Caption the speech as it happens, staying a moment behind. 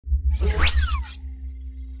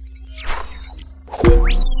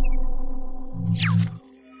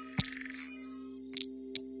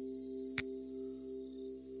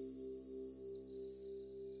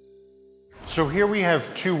So here we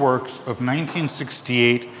have two works of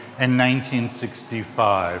 1968 and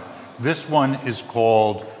 1965. This one is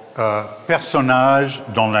called Personnage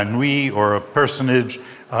dans la nuit, or a personage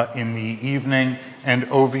in the evening, and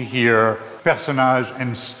over here, Personnage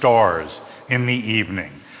and stars in the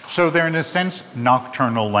evening. So they're in a sense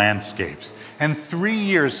nocturnal landscapes. And 3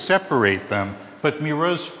 years separate them, but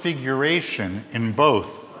Miró's figuration in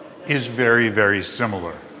both is very, very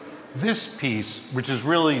similar. This piece, which is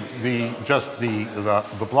really just the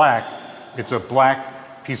black, it's a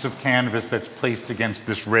black piece of canvas that's placed against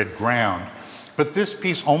this red ground. But this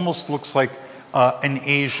piece almost looks like an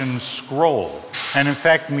Asian scroll. And in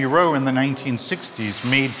fact, Miró in the 1960s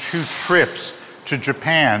made 2 trips to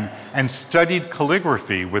Japan and studied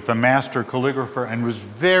calligraphy with a master calligrapher and was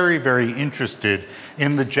very, very interested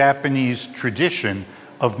in the Japanese tradition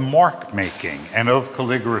of mark making and of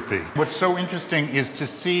calligraphy. What's so interesting is to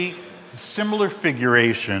see similar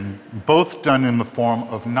figuration, both done in the form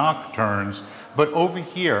of nocturnes, but over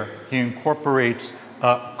here he incorporates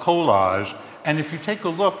collage. And if you take a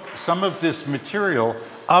look, some of this material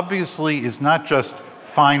obviously is not just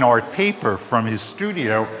fine art paper from his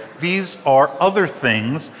studio. These are other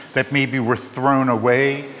things that maybe were thrown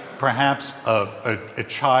away. Perhaps a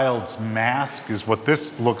child's mask is what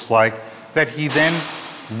this looks like, that he then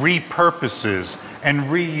repurposes and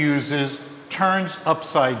reuses, turns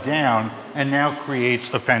upside down, and now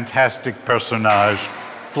creates a fantastic personnage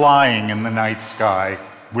flying in the night sky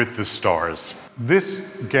with the stars.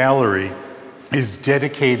 This gallery is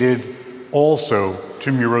dedicated also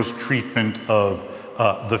to Miró's treatment of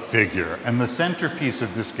the figure. And the centerpiece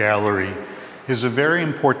of this gallery is a very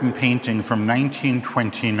important painting from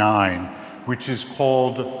 1929, which is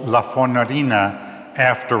called La Fornarina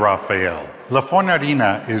after Raphael. La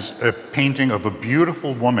Fornarina is a painting of a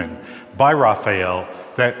beautiful woman by Raphael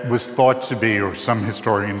that was thought to be, or some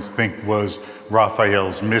historians think was,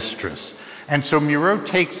 Raphael's mistress. And so Miró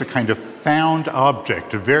takes a kind of found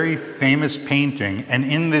object, a very famous painting, and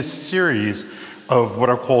in this series of what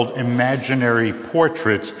are called imaginary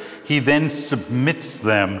portraits, he then submits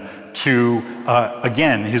them to,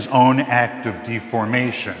 again, his own act of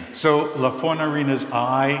deformation. So La Fornarina's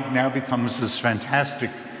eye now becomes this fantastic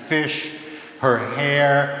fish. Her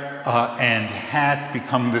hair and hat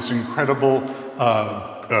become this incredible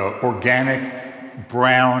organic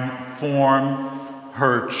brown form.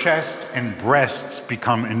 Her chest and breasts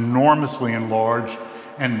become enormously enlarged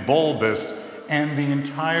and bulbous, and the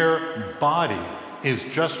entire body is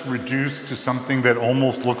just reduced to something that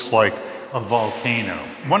almost looks like a volcano.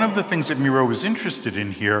 One of the things that Miró was interested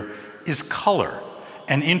in here is color,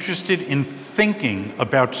 and interested in thinking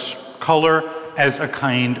about color as a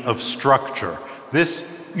kind of structure. This,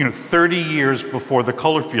 30 years before the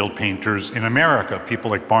color field painters in America, people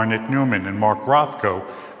like Barnett Newman and Mark Rothko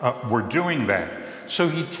were doing that. So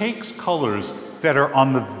he takes colors that are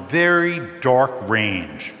on the very dark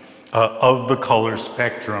range of the color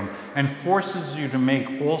spectrum and forces you to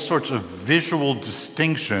make all sorts of visual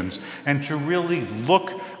distinctions and to really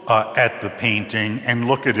look at the painting and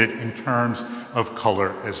look at it in terms of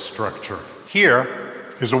color as structure. Here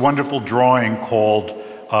is a wonderful drawing called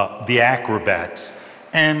The Acrobats.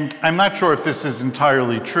 And I'm not sure if this is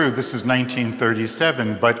entirely true. This is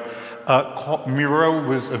 1937, but Miró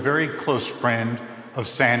was a very close friend of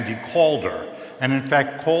Sandy Calder. And in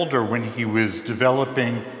fact, Calder, when he was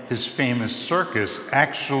developing his famous circus,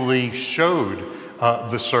 actually showed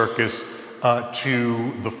the circus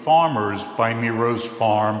to the farmers by Miró's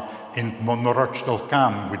farm in Monoroig del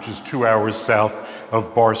Camp, which is 2 hours south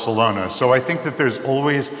of Barcelona. So I think that there's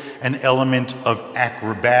always an element of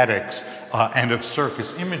acrobatics and of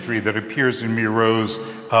circus imagery that appears in Miró's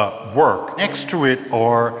work. Next to it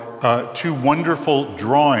are 2 wonderful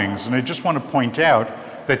drawings, and I just want to point out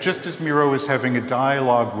that just as Miró is having a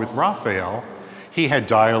dialogue with Raphael, he had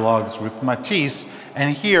dialogues with Matisse,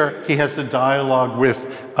 and here he has a dialogue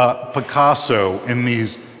with Picasso in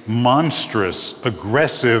these monstrous,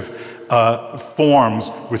 aggressive forms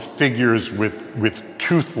with figures with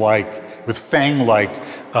tooth-like, with fang-like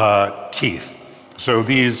teeth. So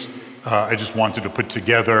these I just wanted to put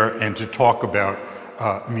together and to talk about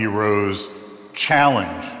Miró's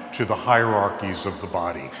challenge to the hierarchies of the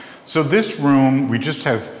body. So this room, we just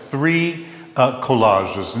have 3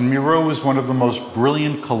 collages, and Miró was one of the most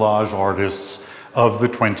brilliant collage artists of the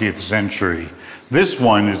 20th century. This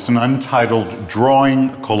one is an untitled drawing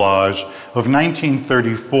collage of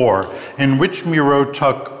 1934, in which Miró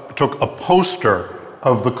took a poster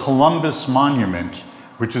of the Columbus Monument,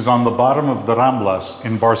 which is on the bottom of the Ramblas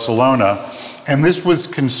in Barcelona. And this was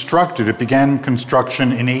constructed, it began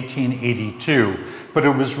construction in 1882, but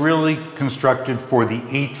it was really constructed for the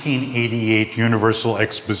 1888 Universal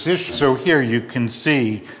Exposition. So here you can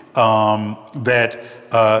see that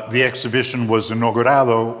the exhibition was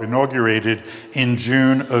inaugurated in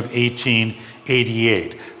June of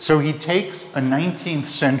 1888. So he takes a 19th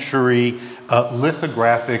century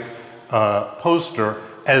lithographic poster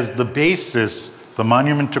as the basis, the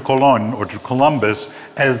monument to Colón, or to Columbus,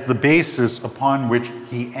 as the basis upon which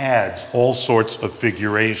he adds all sorts of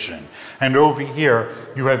figuration. And over here,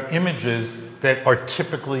 you have images that are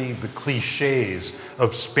typically the cliches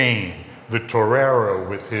of Spain. The torero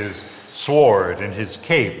with his sword and his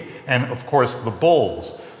cape, and of course the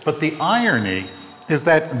bulls. But the irony is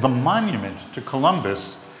that the monument to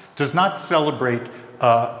Columbus does not celebrate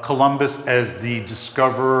Columbus as the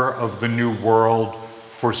discoverer of the New World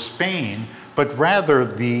for Spain, but rather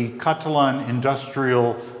the Catalan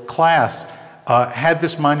industrial class had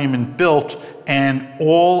this monument built, and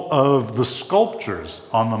all of the sculptures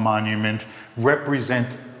on the monument represent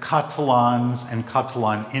Catalans and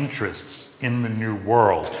Catalan interests in the New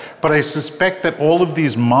World. But I suspect that all of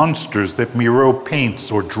these monsters that Miró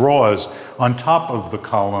paints or draws on top of the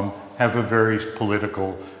column have a very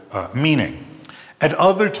political meaning. At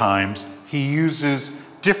other times, he uses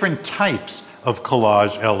different types of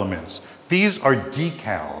collage elements. These are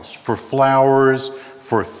decals for flowers,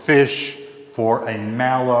 for fish, for a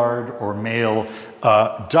mallard or male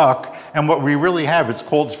duck. And what we really have, it's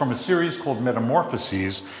from a series called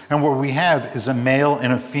Metamorphoses, and what we have is a male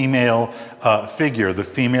and a female figure, the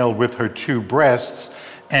female with her two breasts,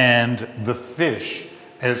 and the fish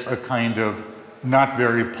as a kind of not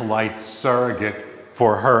very polite surrogate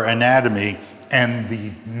for her anatomy, and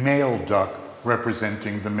the male duck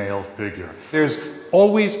representing the male figure. There's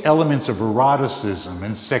always elements of eroticism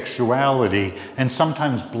and sexuality and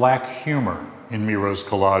sometimes black humor in Miró's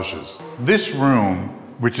collages. This room,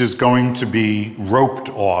 which is going to be roped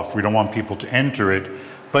off, we don't want people to enter it,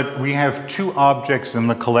 but we have two objects in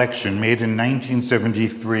the collection made in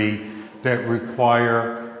 1973 that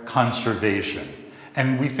require conservation.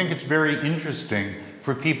 And we think it's very interesting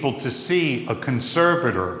for people to see a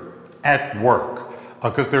conservator at work,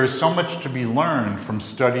 because there is so much to be learned from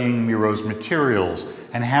studying Miró's materials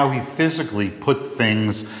and how he physically put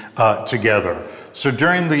things together. So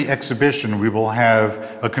during the exhibition, we will have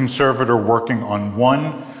a conservator working on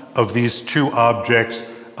one of these two objects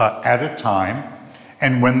at a time.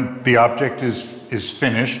 And when the object is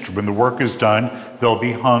finished, when the work is done, they'll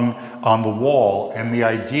be hung on the wall. And the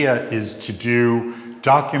idea is to do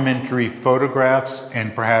documentary photographs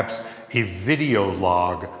and perhaps a video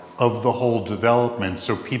log of the whole development,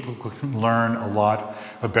 so people can learn a lot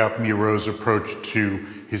about Miró's approach to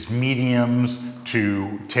his mediums,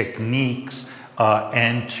 to techniques,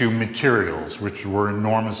 and to materials, which were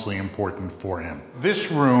enormously important for him.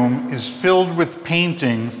 This room is filled with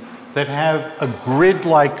paintings that have a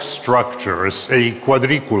grid-like structure, a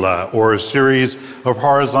quadricula, or a series of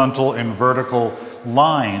horizontal and vertical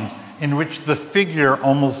lines in which the figure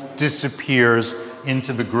almost disappears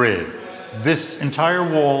into the grid. This entire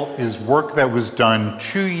wall is work that was done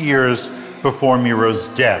 2 years before Miró's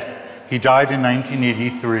death. He died in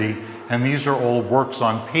 1983, and these are all works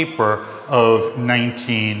on paper of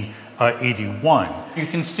 1981. You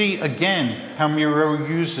can see again how Miró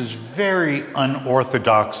uses very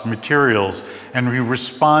unorthodox materials, and he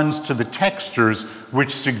responds to the textures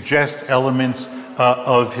which suggest elements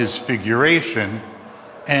of his figuration.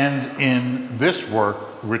 And in this work,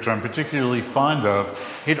 which I'm particularly fond of,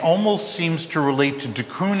 it almost seems to relate to de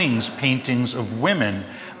Kooning's paintings of women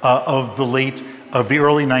of the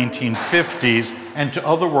early 1950s, and to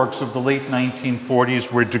other works of the late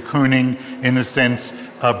 1940s, where de Kooning, in a sense,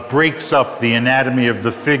 breaks up the anatomy of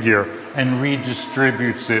the figure and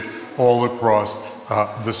redistributes it all across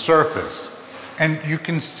the surface. And you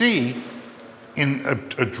can see in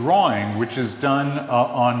a drawing which is done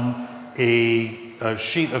on a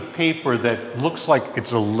sheet of paper that looks like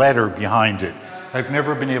it's a letter behind it. I've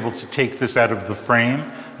never been able to take this out of the frame,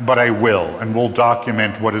 but I will, and we'll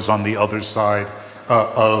document what is on the other side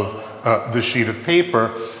of the sheet of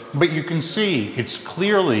paper. But you can see it's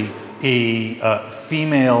clearly a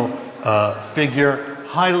female figure,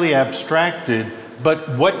 highly abstracted, but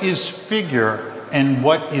what is figure and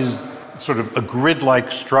what is sort of a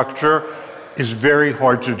grid-like structure is very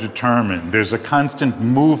hard to determine. There's a constant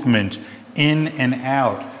movement in and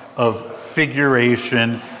out of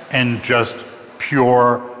figuration and just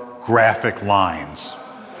pure graphic lines.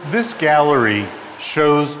 This gallery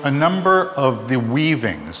shows a number of the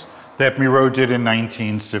weavings that Miró did in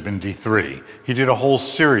 1973. He did a whole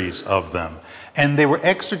series of them. And they were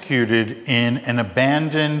executed in an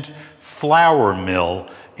abandoned flour mill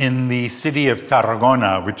in the city of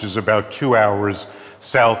Tarragona, which is about 2 hours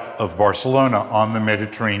south of Barcelona on the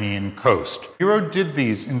Mediterranean coast. Miró did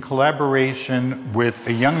these in collaboration with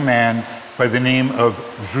a young man by the name of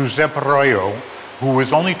Josep Royo, who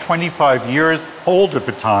was only 25 years old at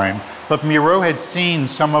the time, but Miró had seen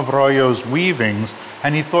some of Royo's weavings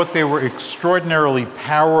and he thought they were extraordinarily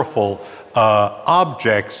powerful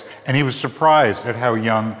objects, and he was surprised at how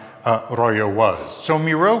young Royo was. So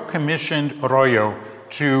Miró commissioned Royo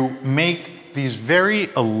to make these very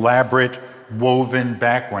elaborate woven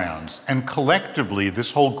backgrounds, and collectively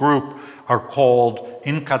this whole group are called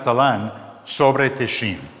in Catalan sobre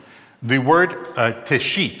teixim. The word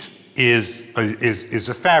teixit is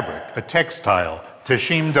a fabric, a textile.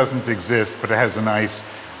 Teixim doesn't exist, but it has a nice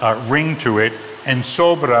ring to it, and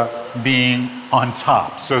sobre being on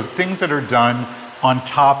top. So things that are done on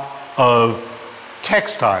top of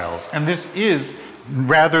textiles. And this is,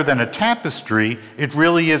 rather than a tapestry, it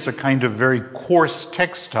really is a kind of very coarse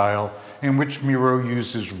textile in which Miró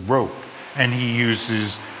uses rope, and he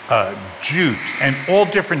uses jute, and all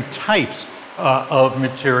different types of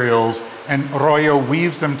materials, and Royo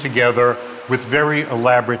weaves them together with very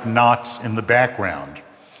elaborate knots in the background.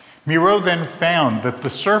 Miró then found that the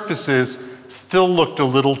surfaces still looked a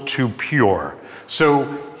little too pure, so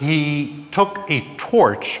he took a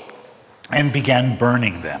torch and began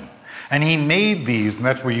burning them. And he made these, and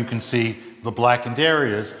that's where you can see the blackened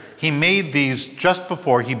areas, he made these just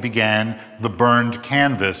before he began the burned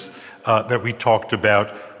canvas that we talked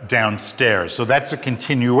about downstairs. So that's a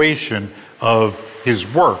continuation of his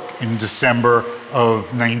work in December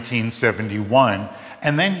of 1971.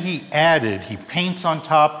 And then he paints on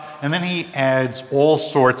top, and then he adds all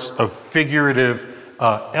sorts of figurative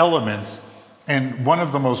elements. And one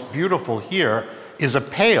of the most beautiful here is a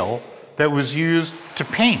pail that was used to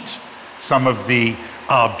paint some of the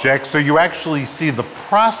objects. So you actually see the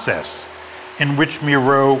process in which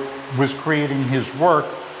Miró was creating his work.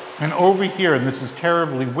 And over here, and this is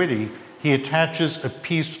terribly witty, he attaches a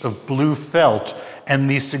piece of blue felt, and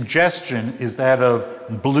the suggestion is that of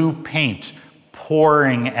blue paint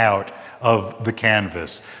pouring out of the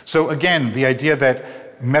canvas. So again, the idea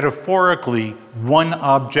that metaphorically one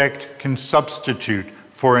object can substitute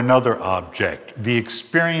for another object. The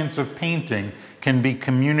experience of painting can be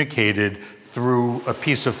communicated through a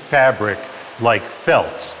piece of fabric like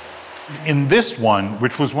felt. In this one,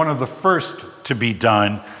 which was one of the first to be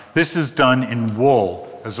done, this is done in wool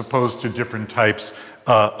as opposed to different types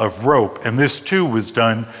of rope. And this too was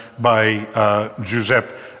done by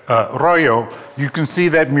Josep Royo. You can see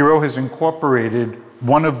that Miró has incorporated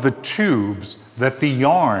one of the tubes that the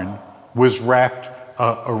yarn was wrapped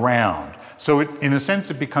around. So in a sense,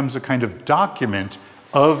 it becomes a kind of document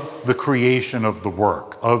of the creation of the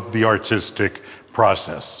work, of the artistic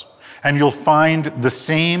process. And you'll find the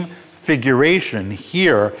same figuration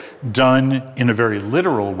here done in a very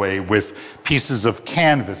literal way with pieces of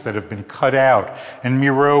canvas that have been cut out. And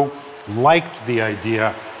Miró liked the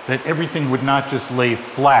idea that everything would not just lay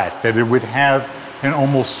flat, that it would have an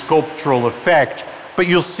almost sculptural effect, but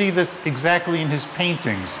you'll see this exactly in his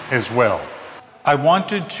paintings as well. I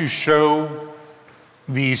wanted to show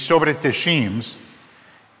the sobre teixims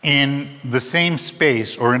in the same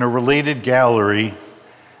space or in a related gallery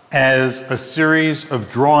as a series of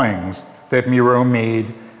drawings that Miró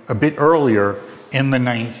made a bit earlier in the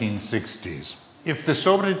 1960s. If the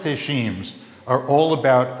sobre teixims are all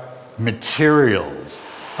about materials,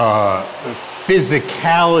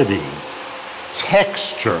 physicality,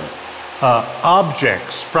 texture,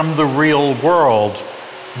 objects from the real world,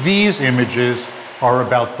 these images are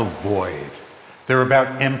about the void. They're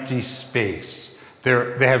about empty space.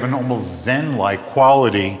 They have an almost Zen-like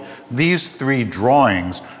quality. These three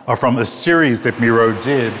drawings are from a series that Miró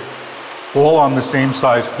did, all on the same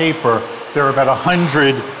size paper. There are about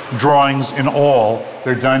 100 drawings in all.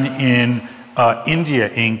 They're done in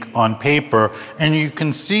India ink on paper, and you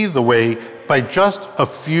can see the way, by just a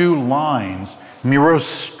few lines, Miró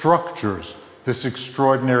structures this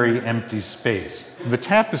extraordinary empty space. The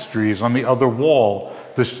tapestries on the other wall,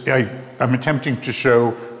 I'm attempting to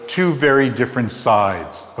show two very different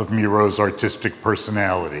sides of Miró's artistic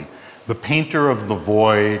personality. The painter of the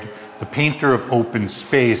void, the painter of open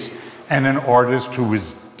space, and an artist who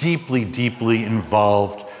was deeply, deeply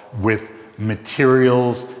involved with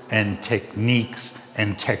materials and techniques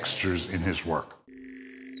and textures in his work.